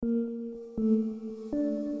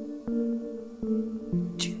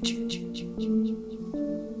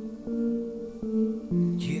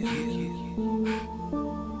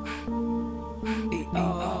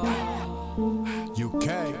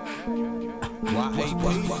Y-A-P.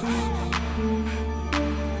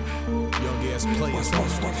 Young ass players.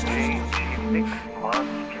 What's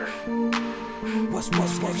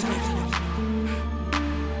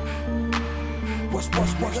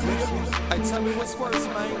nigga? Hey, tell me what's worse,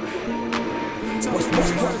 man. What's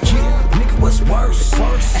worse? Yeah, nigga, what's worse?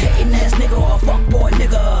 A hating ass nigga or a fuck boy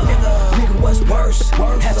nigga? Nigga, what's worse?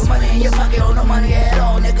 Having money in your pocket or no money at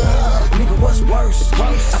all, nigga? Nigga, what's worse?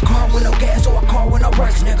 A car with no gas or a car with no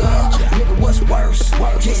brakes, nigga? Nigga, what's worse?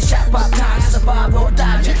 Getting shot 5 times to survive or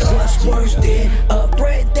die, nigga? What's worse than a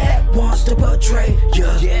friend that wants to betray you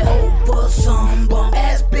over some bum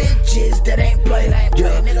ass bitches that ain't play?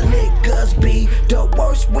 Niggas be the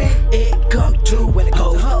worst when it come to when it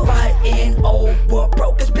goes fighting over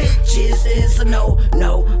broke ass bitches is a no.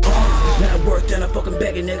 Man, I work than a fucking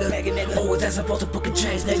begging nigga. Always asking for some fucking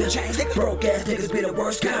change, nigga. Broke ass niggas be the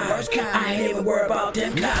worst kind. I ain't even worried about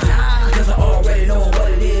them kind, cause I already know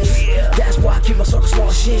what it is. That's why I keep my circle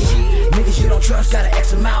small shit. Niggas you don't trust, gotta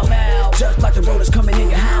X them out. Just like the rollers coming in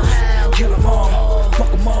your house. Kill them all,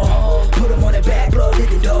 fuck them all. Put them on their back, blood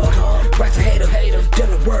licking dog. Right to hate them, them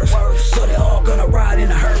the worst. So they all gonna ride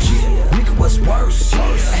in a hearse. Nigga, what's worse? A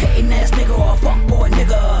hating ass nigga or a fuck boy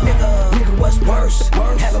nigga? Nigga, what's worse?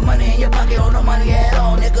 Having money in your pocket or no money at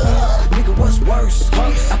all, nigga? Nigga, what's worse?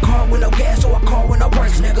 A car with no gas or a car with no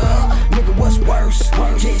brakes, nigga? Nigga, what's worse?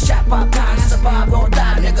 Getting shot 5 times to survive or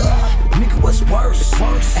die, nigga? Nigga, what's worse?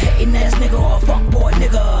 A hating ass nigga or a fuck boy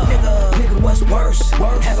nigga? Nigga, what's worse?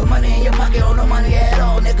 Having money in your pocket or no money at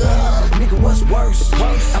all, nigga? Nigga, what's worse?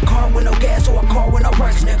 A car with no gas or a car with no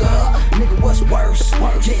brakes, nigga? Nigga, what's worse?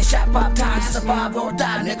 Getting shot 5 times to survive or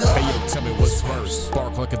die, nigga? Hey yo, tell me what's worse?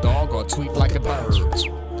 Bark like a dog or tweet like a bird?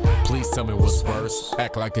 Please tell me what's worse?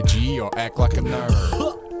 Act like a G or act like a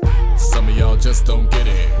nerd? Some of y'all just don't get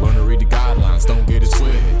it. Learn to read the guidelines, don't get it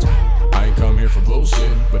twisted. I ain't come here for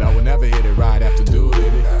bullshit, but I would never hit it right after doing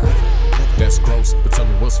it. That's gross, but tell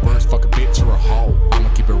me what's worse? Fuck a bitch or a hoe? I'ma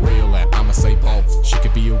keep it real and I'ma say both. She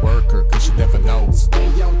could be a worker, cause she never knows.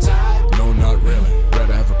 No, not really.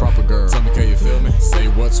 Rather have a proper girl. Tell me, can you feel me? Say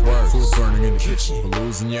what's worse? Food burning in the kitchen, or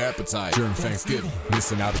losing your appetite during Thanksgiving.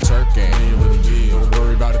 Missing out a turkey, and your little meal. Don't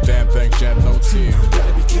worry about a damn thing, shed no tear.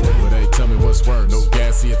 But hey, tell me what's worse? No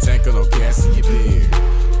gas in your tank or no gas in your beer?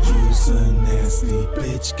 You's a nasty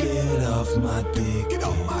bitch, get off my dick.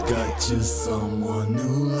 Got you someone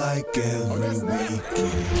new like every weekend.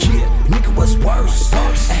 Yeah, nigga, what's worse? A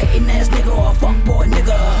hating ass nigga or a fuck boy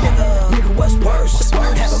nigga? Nigga, what's worse?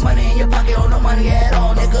 Having money in your pocket or no money at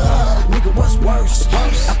all, nigga? Nigga, what's worse?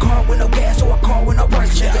 A car with no gas or a car with no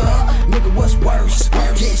brakes, nigga? Nigga, what's worse?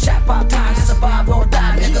 Getting shot 5 times to survive or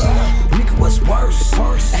die, nigga? Nigga, what's worse?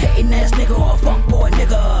 A hating ass nigga or a fuck boy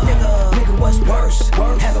nigga? Nigga, what's worse?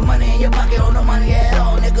 Having money in your pocket or no money at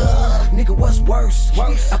all, nigga? Nigga, what's worse?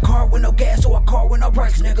 A car with no gas or a car with no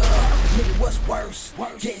brakes, nigga? Nigga, what's worse?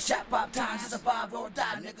 Getting shot 5 times to survive or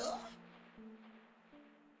die, nigga?